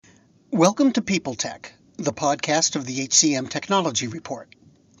Welcome to People Tech, the podcast of the HCM Technology Report.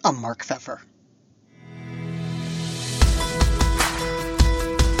 I'm Mark Pfeffer.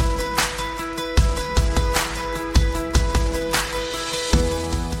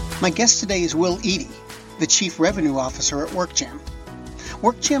 My guest today is Will Eadie, the Chief Revenue Officer at WorkJam.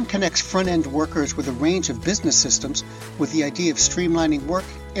 WorkJam connects front-end workers with a range of business systems with the idea of streamlining work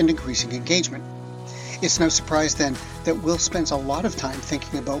and increasing engagement. It's no surprise then that Will spends a lot of time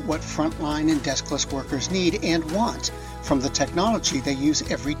thinking about what frontline and deskless workers need and want from the technology they use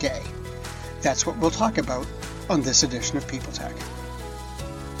every day. That's what we'll talk about on this edition of People Tech.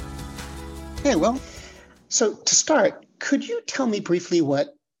 Hey, Will. So to start, could you tell me briefly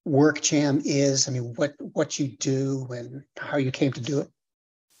what WorkJam is? I mean, what you do and how you came to do it?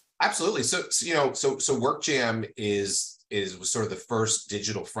 Absolutely. So WorkJam was sort of the first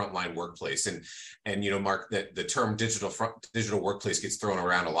digital frontline workplace, and Mark, that the term digital workplace gets thrown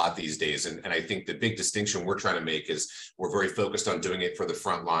around a lot these days, and I think the big distinction we're trying to make is we're very focused on doing it for the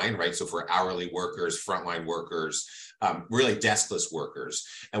front line, right? So for hourly workers, frontline workers, really deskless workers.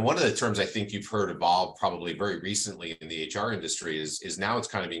 And one of the terms I think you've heard evolve probably very recently in the HR industry is now it's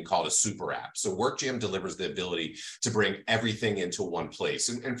kind of being called a super app. So WorkJam delivers the ability to bring everything into one place.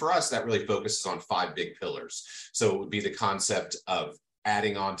 And for us, that really focuses on 5 big pillars. So it would be the concept of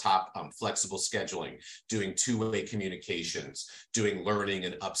adding on top flexible scheduling, doing two-way communications, doing learning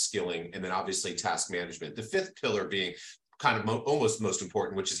and upskilling, and then obviously task management. The 5th pillar being kind of almost most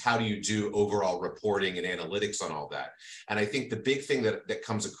important, which is how do you do overall reporting and analytics on all that. And I think the big thing that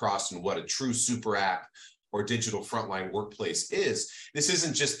comes across in what a true super app or digital frontline workplace is, this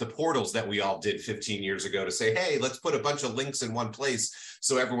isn't just the portals that we all did 15 years ago to say, hey, let's put a bunch of links in one place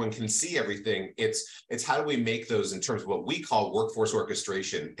so everyone can see everything. It's how do we make those in terms of what we call workforce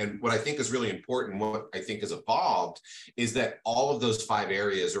orchestration. And what I think is really important, what I think has evolved, is that all of those 5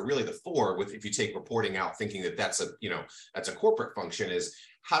 areas, or really the 4, with if you take reporting out, thinking that that's a corporate function, is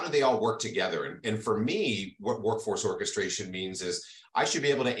how do they all work together? And for me, what workforce orchestration means is I should be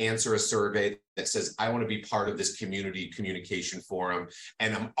able to answer a survey that says, I want to be part of this community communication forum,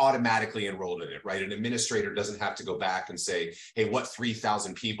 and I'm automatically enrolled in it, right? An administrator doesn't have to go back and say, hey, what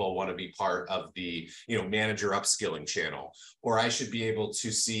 3,000 people want to be part of the manager upskilling channel? Or I should be able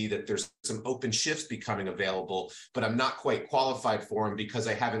to see that there's some open shifts becoming available, but I'm not quite qualified for them because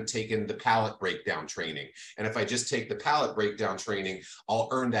I haven't taken the pallet breakdown training. And if I just take the pallet breakdown training, I'll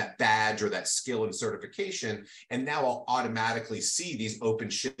earn that badge or that skill and certification. And now I'll automatically see these open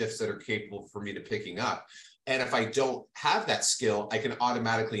shifts that are capable for me to picking up. And if I don't have that skill, I can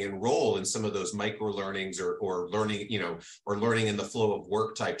automatically enroll in some of those micro learnings or learning, or learning in the flow of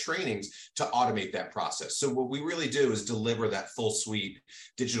work type trainings to automate that process. So what we really do is deliver that full suite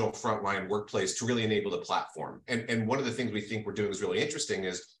digital frontline workplace to really enable the platform. And one of the things we think we're doing is really interesting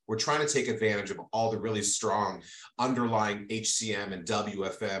is we're trying to take advantage of all the really strong underlying HCM and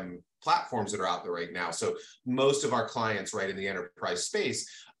WFM platforms that are out there right now. So most of our clients, right, in the enterprise space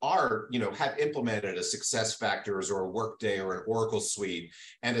are, have implemented a SuccessFactors or a Workday or an Oracle suite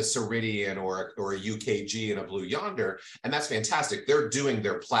and a Ceridian or a UKG and a Blue Yonder. And that's fantastic. They're doing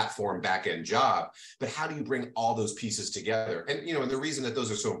their platform back-end job. But how do you bring all those pieces together? And, and the reason that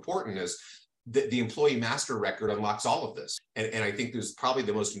those are so important is the employee master record unlocks all of this. And I think this is probably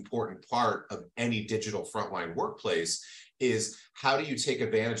the most important part of any digital frontline workplace is how do you take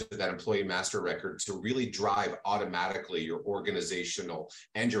advantage of that employee master record to really drive automatically your organizational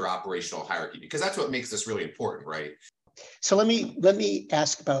and your operational hierarchy? Because that's what makes this really important, right? So let me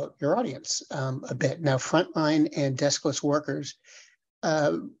ask about your audience a bit. Now, frontline and deskless workers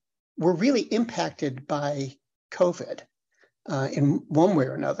were really impacted by COVID in one way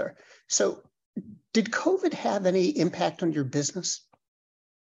or another. So did COVID have any impact on your business?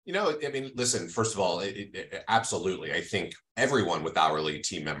 Listen, first of all, absolutely. I think everyone with hourly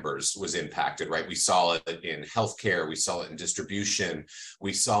team members was impacted, right? We saw it in healthcare. We saw it in distribution.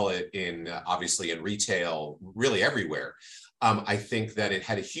 We saw it obviously in retail, really everywhere. I think that it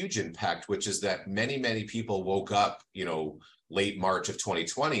had a huge impact, which is that many, many people woke up, late March of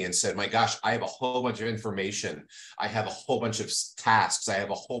 2020 and said, my gosh, I have a whole bunch of information. I have a whole bunch of tasks. I have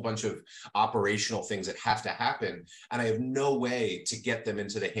a whole bunch of operational things that have to happen. And I have no way to get them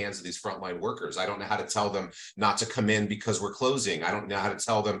into the hands of these frontline workers. I don't know how to tell them not to come in because we're closing. I don't know how to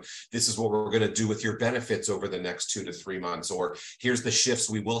tell them this is what we're going to do with your benefits over the next 2 to 3 months, or here's the shifts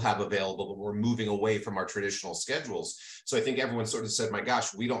we will have available, but we're moving away from our traditional schedules. So I think everyone sort of said, my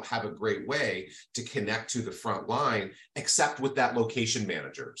gosh, we don't have a great way to connect to the front line except with that location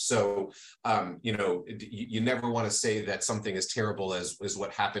manager. So, you never want to say that something as terrible as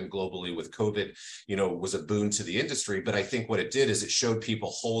what happened globally with COVID, was a boon to the industry. But I think what it did is it showed people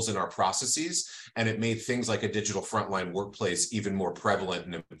holes in our processes, and it made things like a digital frontline workplace even more prevalent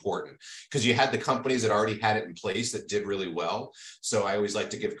and important, because you had the companies that already had it in place that did really well. So I always like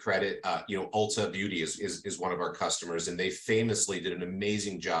to give credit. Ulta Beauty is one of our customers, and they famously did an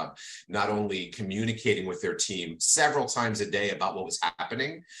amazing job, not only communicating with their team several times a day about what was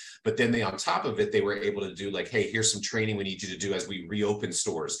happening, but then on top of it, they were able to do like, hey, here's some training we need you to do as we reopen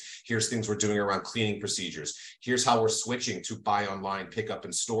stores. Here's things we're doing around cleaning procedures. Here's how we're switching to buy online, pick up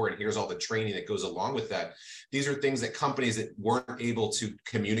in store, and here's all the training that goes along with that. These are things that companies that weren't able to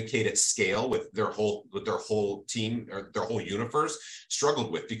communicate at scale with their whole team or their whole universe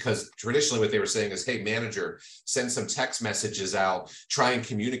struggled with, because traditionally what they were saying is, hey, manager, send some text messages out, try and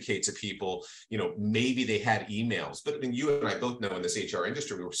communicate to people. Maybe they had emails, but I mean, you and I both know in this HR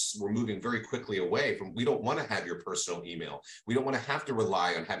industry, we're moving very quickly away from, we don't want to have your personal email. We don't want to have to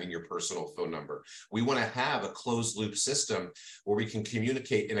rely on having your personal phone number. We want to have a closed loop system where we can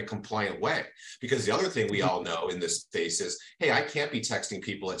communicate in a compliant way. Because the other thing we all know in this space is, hey, I can't be texting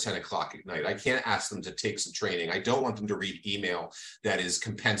people at 10 o'clock at night. I can't ask them to take some training. I don't want them to read email that is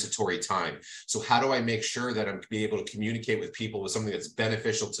compensatory time. So how do I make sure that I'm be able to communicate with people with something that's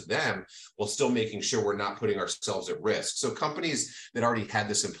beneficial to them while still making sure we're not putting ourselves at risk? So companies that already had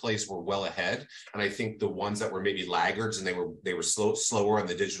this in place were well ahead. And I think the ones that were maybe laggards and they were slower on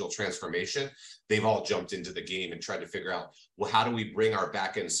the digital transformation, they've all jumped into the game and tried to figure out, well, how do we bring our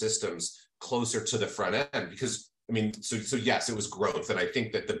back end systems closer to the front end? Because I mean, so yes, it was growth. And I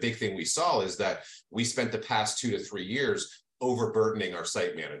think that the big thing we saw is that we spent the past 2 to 3 years overburdening our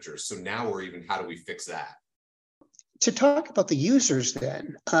site managers. So now how do we fix that? To talk about the users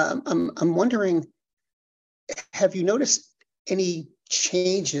then, I'm wondering, have you noticed any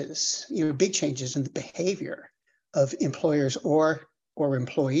changes, big changes in the behavior of employers or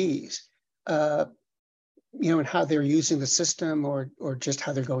employees, and how they're using the system or just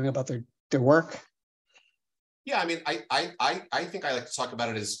how they're going about their work? Yeah, I mean, I think I like to talk about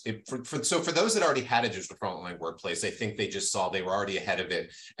it as for those that already had a digital frontline workplace, I think they just saw they were already ahead of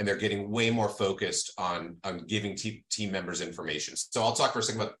it, and they're getting way more focused on giving team members information. So I'll talk for a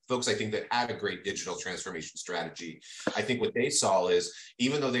second about folks I think that had a great digital transformation strategy. I think what they saw is,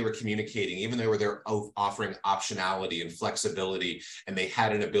 even though they were communicating, even though they're offering optionality and flexibility, and they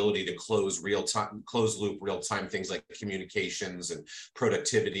had an ability to close loop real time things like communications and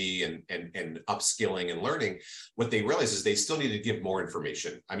productivity and upskilling and learning, what they realized is they still need to give more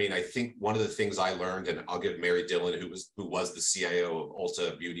information. I mean, I think one of the things I learned, and I'll give Mary Dillon, who was the CIO of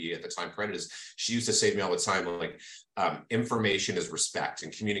Ulta Beauty at the time, credit, is she used to say to me all the time, like, information is respect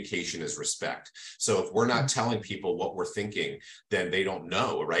and communication is respect. So if we're not telling people what we're thinking, then they don't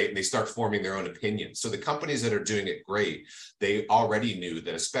know, right? And they start forming their own opinions. So the companies that are doing it great, they already knew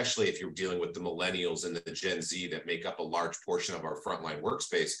that, especially if you're dealing with the millennials and the Gen Z that make up a large portion of our frontline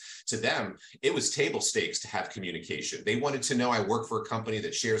workspace, to them, it was table stakes to have communication. They wanted to know I work for a company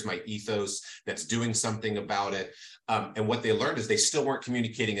that shares my ethos, that's doing something about it. And what they learned is they still weren't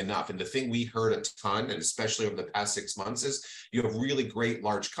communicating enough. And the thing we heard a ton, and especially over the past 6 months, is you have really great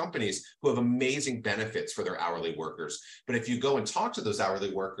large companies who have amazing benefits for their hourly workers. But if you go and talk to those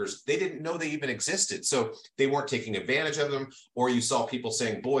hourly workers, they didn't know they even existed. So they weren't taking advantage of them. Or you saw people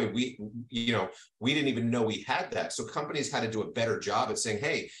saying, boy, we didn't even know we had that. So companies had to do a better job at saying,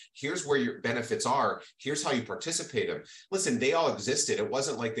 hey, here's where your benefits are. Here's how you participate in them. Listen, they all existed. It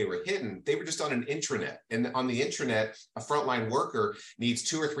wasn't like they were hidden. They were just on an intranet. And on the intranet, a frontline worker needs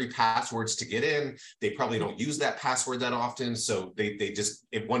 2 or 3 passwords to get in. They probably don't use that password that often. So they just,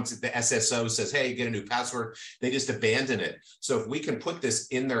 once the SSO says, hey, get a new password, they just abandon it. So if we can put this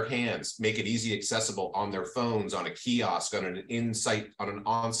in their hands, make it easy accessible on their phones, on a kiosk, on an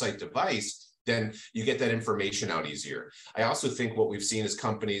on-site device, then you get that information out easier. I also think what we've seen is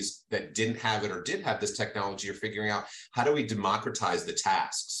companies that didn't have it or did have this technology are figuring out, how do we democratize the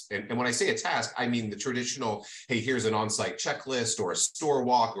tasks? And when I say a task, I mean the traditional, hey, here's an on-site checklist or a store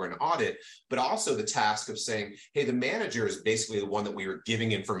walk or an audit, but also the task of saying, hey, the manager is basically the one that we were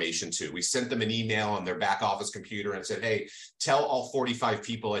giving information to. We sent them an email on their back office computer and said, hey, tell all 45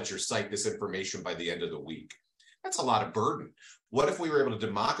 people at your site this information by the end of the week. That's a lot of burden. What if we were able to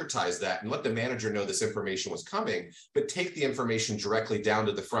democratize that and let the manager know this information was coming, but take the information directly down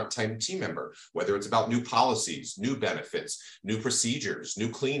to the front-time team member, whether it's about new policies, new benefits, new procedures, new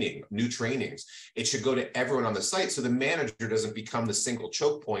cleaning, new trainings. It should go to everyone on the site so the manager doesn't become the single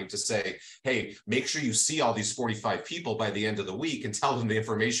choke point to say, hey, make sure you see all these 45 people by the end of the week and tell them the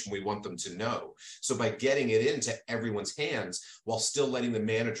information we want them to know. So by getting it into everyone's hands while still letting the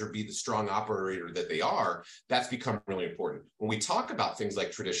manager be the strong operator that they are, that's become really important. When we talk about things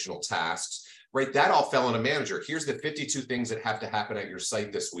like traditional tasks, right, that all fell on a manager. Here's the 52 things that have to happen at your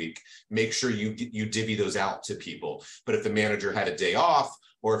site this week. Make sure you divvy those out to people. But if the manager had a day off,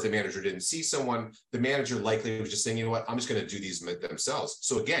 or if the manager didn't see someone, the manager likely was just saying, you know what, I'm just going to do these themselves.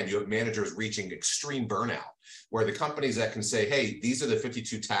 So again, you have managers reaching extreme burnout, where the companies that can say, hey, these are the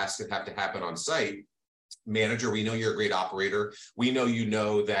 52 tasks that have to happen on site. Manager, we know you're a great operator. We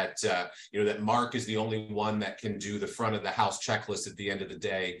know that that Mark is the only one that can do the front of the house checklist at the end of the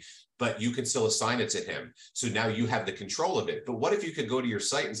day, but you can still assign it to him. So now you have the control of it. But what if you could go to your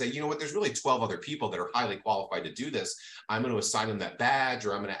site and say, you know what, there's really 12 other people that are highly qualified to do this. I'm going to assign them that badge,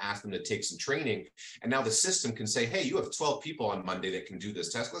 or I'm going to ask them to take some training. And now the system can say, hey, you have 12 people on Monday that can do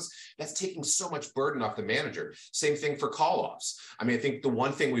this test list. That's taking so much burden off the manager. Same thing for call-offs. I mean, I think the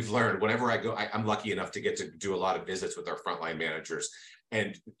one thing we've learned, whenever I go, I'm lucky enough to get to do a lot of visits with our frontline managers.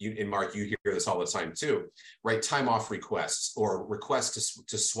 And Mark, you hear this all the time too, right? Time off requests or requests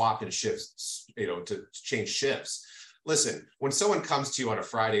to swap and shifts, to change shifts. Listen, when someone comes to you on a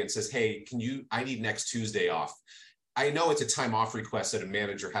Friday and says, hey, I need next Tuesday off. I know it's a time off request that a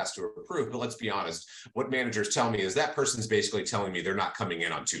manager has to approve, but let's be honest. What managers tell me is that person's basically telling me they're not coming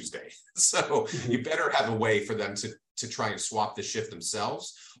in on Tuesday. So you better have a way for them to try and swap the shift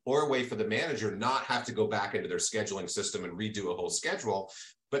themselves, or a way for the manager not have to go back into their scheduling system and redo a whole schedule,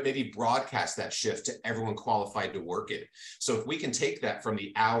 but maybe broadcast that shift to everyone qualified to work it. So if we can take that from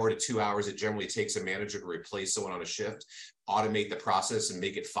the hour to 2 hours it generally takes a manager to replace someone on a shift, automate the process and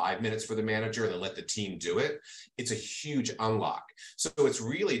make it 5 minutes for the manager and then let the team do it, it's a huge unlock. So it's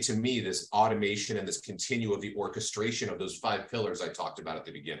really, to me, this automation and this continue of the orchestration of those 5 pillars I talked about at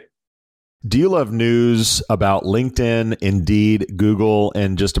the beginning. Do you love news about LinkedIn, Indeed, Google,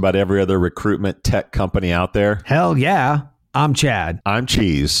 and just about every other recruitment tech company out there? Hell yeah. I'm Chad. I'm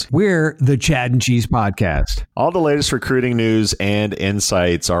Cheese. We're the Chad and Cheese Podcast. All the latest recruiting news and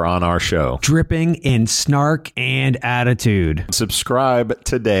insights are on our show, dripping in snark and attitude. Subscribe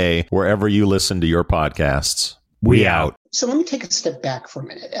today wherever you listen to your podcasts. We out. So let me take a step back for a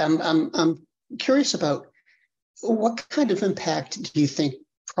minute. I'm curious about what kind of impact do you think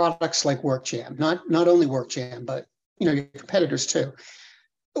products like WorkJam, not only WorkJam, but your competitors too,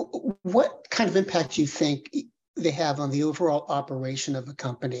 what kind of impact do you think they have on the overall operation of a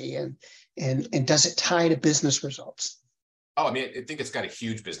company, and does it tie to business results? Oh, I mean, I think it's got a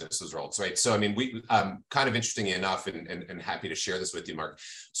huge business results, right? So, I mean, we kind of interesting enough, and happy to share this with you, Mark.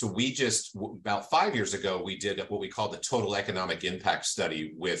 So we just, about 5 years ago, we did what we call the Total Economic Impact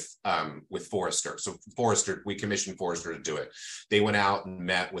Study with Forrester. So we commissioned Forrester to do it. They went out and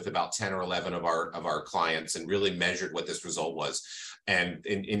met with about 10 or 11 of our clients and really measured what this result was. And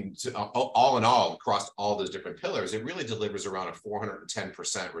all in all, across all those different pillars, it really delivers around a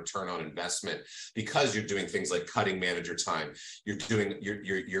 410% return on investment, because you're doing things like cutting manager time. You're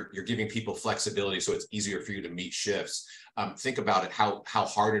giving people flexibility, so it's easier for you to meet shifts. Think about it, how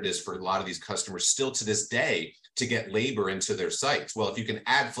hard it is for a lot of these customers still to this day to get labor into their sites. Well, if you can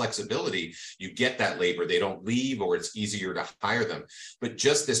add flexibility, you get that labor. They don't leave, or it's easier to hire them. But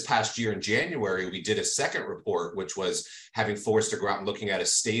just this past year in January, we did a second report, which was having Forrester go out and looking at a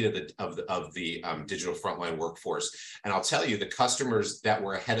state of the digital frontline workforce. And I'll tell you, the customers that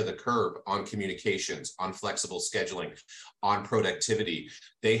were ahead of the curve on communications, on flexible scheduling, on productivity,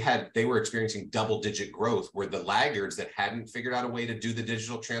 they were experiencing double-digit growth, where the laggards that hadn't figured out a way to do the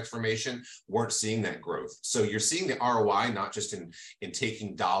digital transformation weren't seeing that growth. So you're seeing the ROI not just in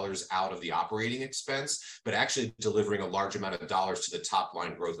taking dollars out of the operating expense, but actually delivering a large amount of dollars to the top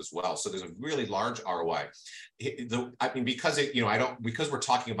line growth as well. So there's a really large ROI. Because we're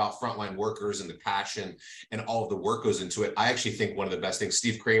talking about frontline workers and the passion and all of the work goes into it, I actually think one of the best things,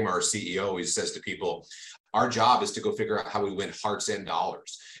 Steve Kramer, our CEO, always says to people, our job is to go figure out how we win hearts and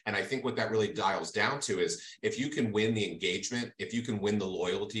dollars. And I think what that really dials down to is, if you can win the engagement, if you can win the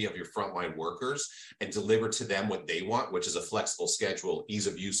loyalty of your frontline workers and deliver to them what they want, which is a flexible schedule, ease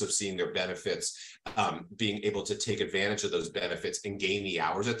of use of seeing their benefits, being able to take advantage of those benefits and gain the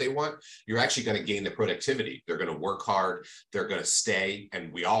hours that they want, you're actually going to gain the productivity. They're going to work hard, they're going to stay.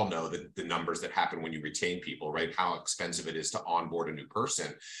 And we all know the numbers that happen when you retain people, right? How expensive it is to onboard a new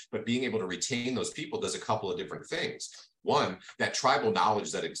person. But being able to retain those people does a couple couple of different things. One, that tribal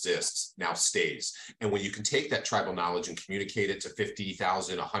knowledge that exists now stays. And when you can take that tribal knowledge and communicate it to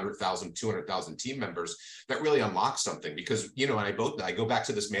 50,000, 100,000, 200,000 team members, that really unlocks something. Because, and I go back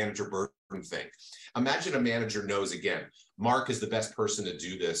to this manager burden thing. Imagine a manager knows, again, Mark is the best person to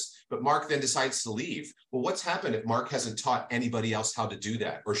do this, but Mark then decides to leave. Well, what's happened if Mark hasn't taught anybody else how to do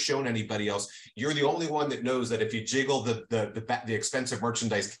that or shown anybody else? You're the only one that knows that if you jiggle the expensive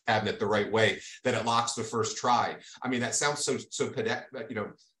merchandise cabinet the right way, that it locks the first try. I mean, that sounds so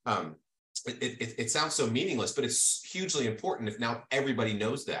it sounds so meaningless, but it's hugely important if now everybody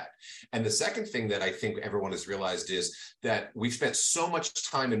knows that. And the second thing that I think everyone has realized is that we've spent so much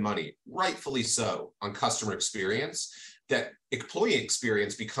time and money, rightfully so, on customer experience, that employee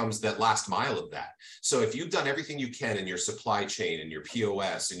experience becomes that last mile of that. So if you've done everything you can in your supply chain and your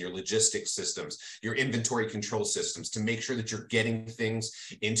POS and your logistics systems, your inventory control systems to make sure that you're getting things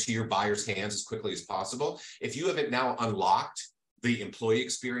into your buyer's hands as quickly as possible, if you haven't now unlocked the employee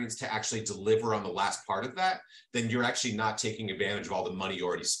experience to actually deliver on the last part of that, then you're actually not taking advantage of all the money you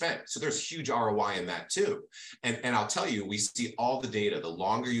already spent. So there's huge ROI in that too. And I'll tell you, we see all the data. The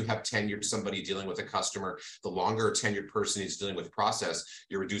longer you have tenured somebody dealing with a customer, the longer a tenured person is dealing with the process,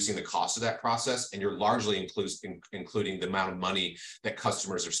 you're reducing the cost of that process, and you're largely including the amount of money that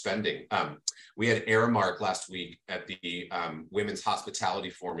customers are spending. We had Aramark last week at the Women's Hospitality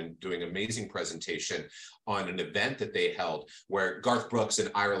Forum doing an amazing presentation on an event that they held where Garth Brooks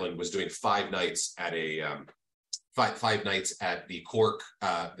in Ireland was doing 5 nights at a five nights at the Cork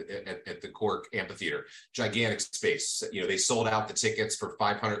at the Cork Amphitheater, gigantic space. They sold out the tickets for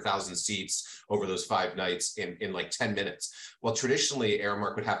 500,000 seats over those 5 nights in like 10 minutes. Well, traditionally,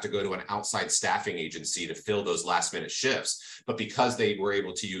 Aramark would have to go to an outside staffing agency to fill those last minute shifts. But because they were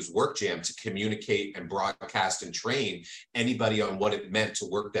able to use WorkJam to communicate and broadcast and train anybody on what it meant to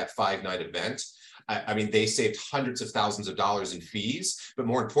work that 5-night event, I mean, they saved hundreds of thousands of dollars in fees, but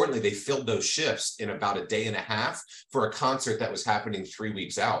more importantly, they filled those shifts in about a day and a half for a concert that was happening 3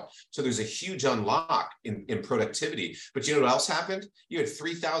 weeks out. So there's a huge unlock in productivity. But you know what else happened? You had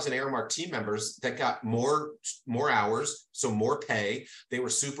 3,000 Aramark team members that got more hours, so more pay. They were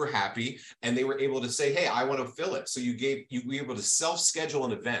super happy, and they were able to say, hey, I want to fill it. So you were able to self-schedule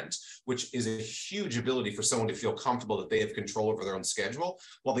an event, which is a huge ability for someone to feel comfortable that they have control over their own schedule,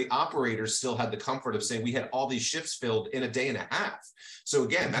 while the operators still had the comfort of saying we had all these shifts filled in a day and a half. So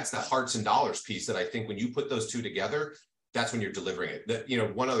again, that's the hearts and dollars piece that I think when you put those two together, that's when you're delivering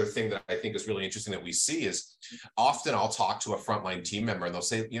it. One other thing that I think is really interesting that we see is often I'll talk to a frontline team member and they'll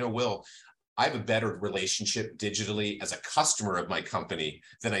say, Will, I have a better relationship digitally as a customer of my company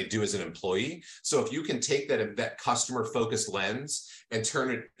than I do as an employee. So if you can take that customer focused lens and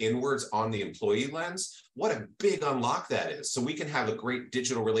turn it inwards on the employee lens, what a big unlock that is. So we can have a great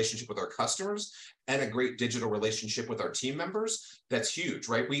digital relationship with our customers and a great digital relationship with our team members. That's huge,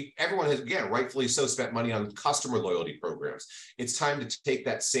 right? Everyone has, again, rightfully so, spent money on customer loyalty programs. It's time to take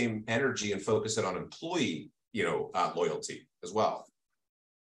that same energy and focus it on employee, loyalty as well.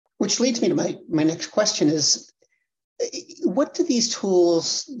 Which leads me to my next question is, what do these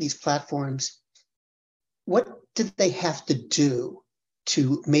tools, these platforms, what do they have to do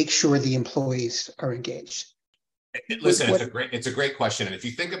to make sure the employees are engaged? Listen, it's a great question. And if you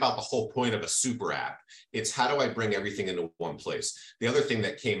think about the whole point of a super app, it's how do I bring everything into one place? The other thing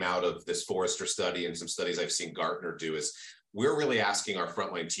that came out of this Forrester study and some studies I've seen Gartner do is we're really asking our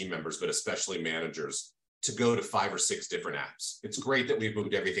frontline team members, but especially managers, to go to 5 or 6 different apps. It's great that we've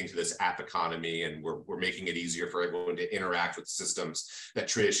moved everything to this app economy and we're making it easier for everyone to interact with systems that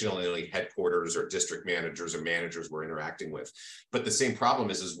traditionally headquarters or district managers or managers were interacting with. But the same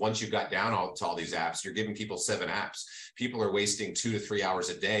problem is once you got down to all these apps, you're giving people 7 apps. People are wasting 2 to 3 hours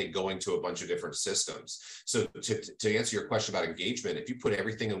a day going to a bunch of different systems. So to answer your question about engagement, if you put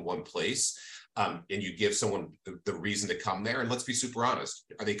everything in one place, and you give someone the reason to come there, and let's be super honest,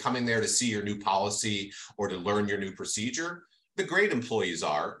 are they coming there to see your new policy or to learn your new procedure? The great employees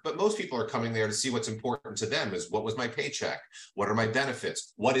are, but most people are coming there to see what's important to them is what was my paycheck? What are my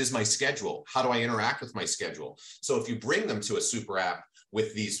benefits? What is my schedule? How do I interact with my schedule? So if you bring them to a super app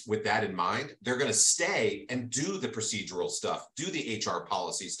with that in mind, they're going to stay and do the procedural stuff, do the HR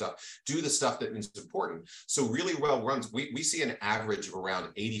policy stuff, do the stuff that is important. So really well runs, we see an average of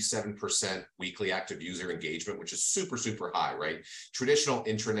around 87% weekly active user engagement, which is super, super high, right? Traditional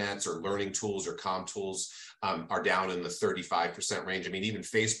intranets or learning tools or comm tools are down in the 35% range. I mean, even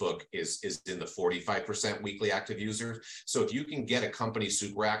Facebook is in the 45% weekly active users. So if you can get a company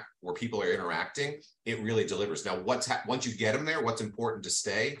super app where people are interacting, it really delivers. Now, once you get them there, what's important to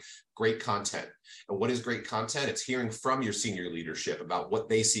stay? great content. And what is great content? It's hearing from your senior leadership about what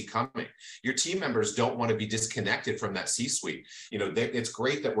they see coming. Your team members don't want to be disconnected from that C-suite. It's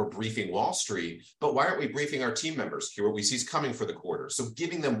great that we're briefing Wall Street, but why aren't we briefing our team members? Here, what we see is coming for the quarter. So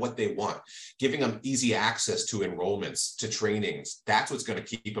giving them what they want, giving them easy access to enrollments, to trainings, that's what's going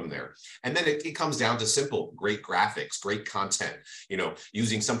to keep them there. And then it comes down to simple, great graphics, great content,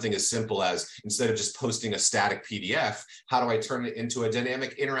 using something as simple as, instead of just posting a static PDF, how do I turn it into a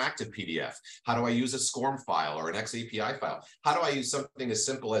dynamic interactive PDF? How do I use a SCORM file or an XAPI file? How do I use something as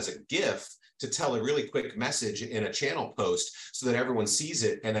simple as a GIF to tell a really quick message in a channel post so that everyone sees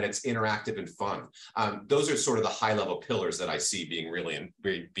it and that it's interactive and fun? Those are sort of the high level pillars that I see being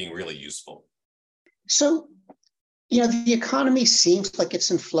really useful. So, the economy seems like it's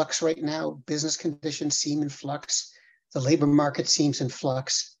in flux right now. Business conditions seem in flux. The labor market seems in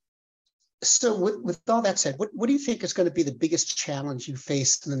flux. So with all that said, what do you think is going to be the biggest challenge you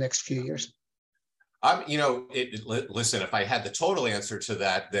face in the next few years? Listen, if I had the total answer to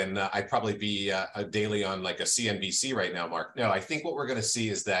that, then I'd probably be daily on like a CNBC right now, Mark. No, I think what we're going to see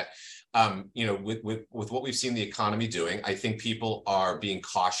is that, with what we've seen the economy doing, I think people are being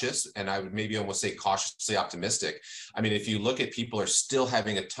cautious, and I would maybe almost say cautiously optimistic. I mean, if you look at, people are still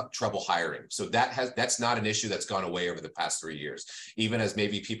having trouble hiring. So that's not an issue that's gone away over the past 3 years. Even as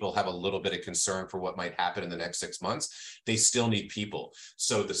maybe people have a little bit of concern for what might happen in the next 6 months, they still need people.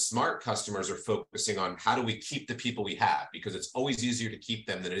 So the smart customers are focusing on, how do we keep the people we have? Because it's always easier to keep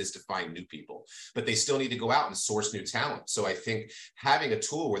them than it is to find new people. But they still need to go out and source new talent. So I think having a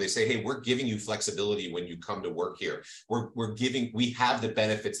tool where they say, hey, we're giving you flexibility when you come to work here. We have the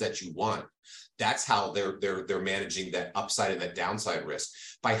benefits that you want. That's how they're managing that upside and that downside risk.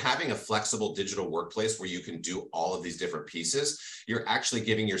 By having a flexible digital workplace where you can do all of these different pieces, you're actually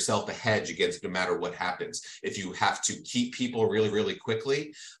giving yourself a hedge against no matter what happens. If you have to keep people really, really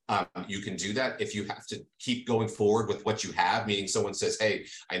quickly, you can do that. If you have to keep going forward with what you have, meaning someone says, hey,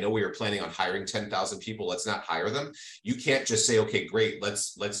 I know we were planning on hiring 10,000 people, let's not hire them. You can't just say, okay, great,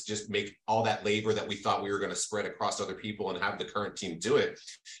 let's just make all that labor that we thought we were going to spread across other people and have the current team do it.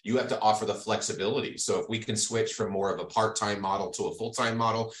 You have to offer the flexibility. So if we can switch from more of a part-time model to a full-time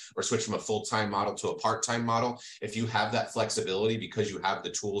model, or switch from a full-time model to a part-time model, if you have that flexibility because you have the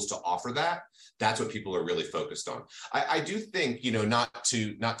tools to offer that, that's what people are really focused on. I do think, not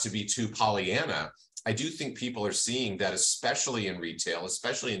to be too Pollyanna, I do think people are seeing that, especially in retail,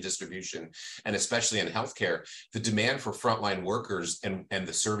 especially in distribution, and especially in healthcare, the demand for frontline workers and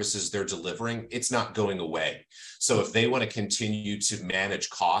the services they're delivering, it's not going away. So if they want to continue to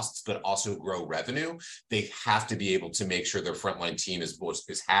manage costs, but also grow revenue, they have to be able to make sure their frontline team is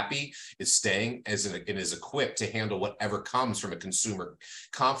happy, is staying, and is equipped to handle whatever comes from a consumer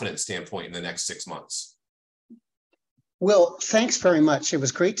confidence standpoint in the next 6 months. Will, thanks very much. It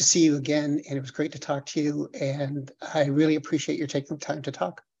was great to see you again, and it was great to talk to you. And I really appreciate your taking the time to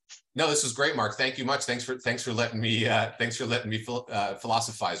talk. No, this was great, Mark. Thank you much. Thanks for letting me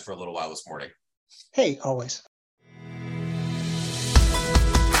philosophize for a little while this morning. Hey, always.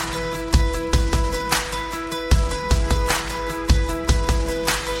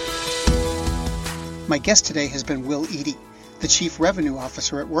 My guest today has been Will Eadie, the Chief Revenue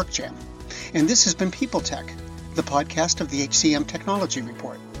Officer at WorkJam, and this has been People Tech, the podcast of the HCM Technology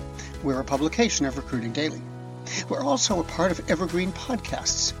Report. We're a publication of Recruiting Daily. We're also a part of Evergreen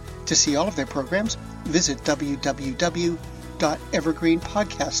Podcasts. To see all of their programs, visit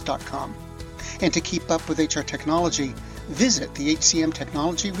www.evergreenpodcast.com. And to keep up with HR technology, visit the HCM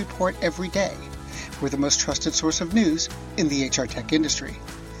Technology Report every day. We're the most trusted source of news in the HR tech industry.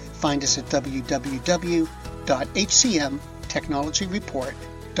 Find us at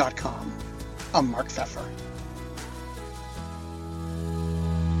www.hcmtechnologyreport.com. I'm Mark Pfeffer.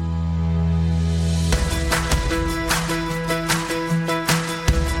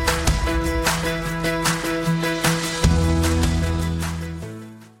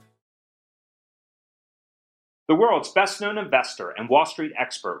 The world's best-known investor and Wall Street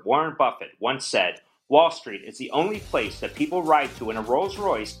expert Warren Buffett once said, "Wall Street is the only place that people ride to in a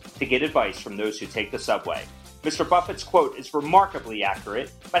Rolls-Royce to get advice from those who take the subway." Mr. Buffett's quote is remarkably accurate,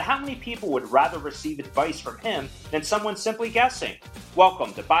 but how many people would rather receive advice from him than someone simply guessing?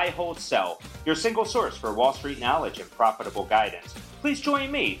 Welcome to Buy, Hold, Sell, your single source for Wall Street knowledge and profitable guidance. Please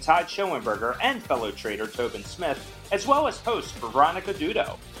join me, Todd Schoenberger, and fellow trader Tobin Smith, as well as host Veronica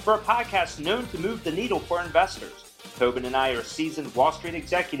Dudo, for a podcast known to move the needle for investors. Tobin and I are seasoned Wall Street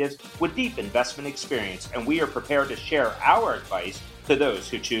executives with deep investment experience, and we are prepared to share our advice to those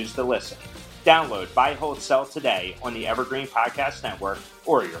who choose to listen. Download Buy, Hold, Sell today on the Evergreen Podcast Network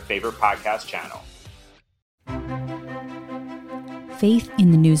or your favorite podcast channel. faith in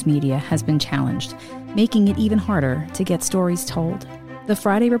the news media has been challenged, making it even harder to get stories told. The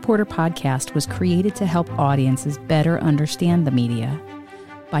Friday Reporter podcast was created to help audiences better understand the media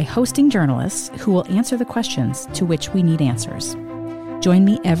by hosting journalists who will answer the questions to which we need answers. Join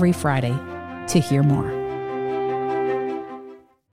me every Friday to hear more.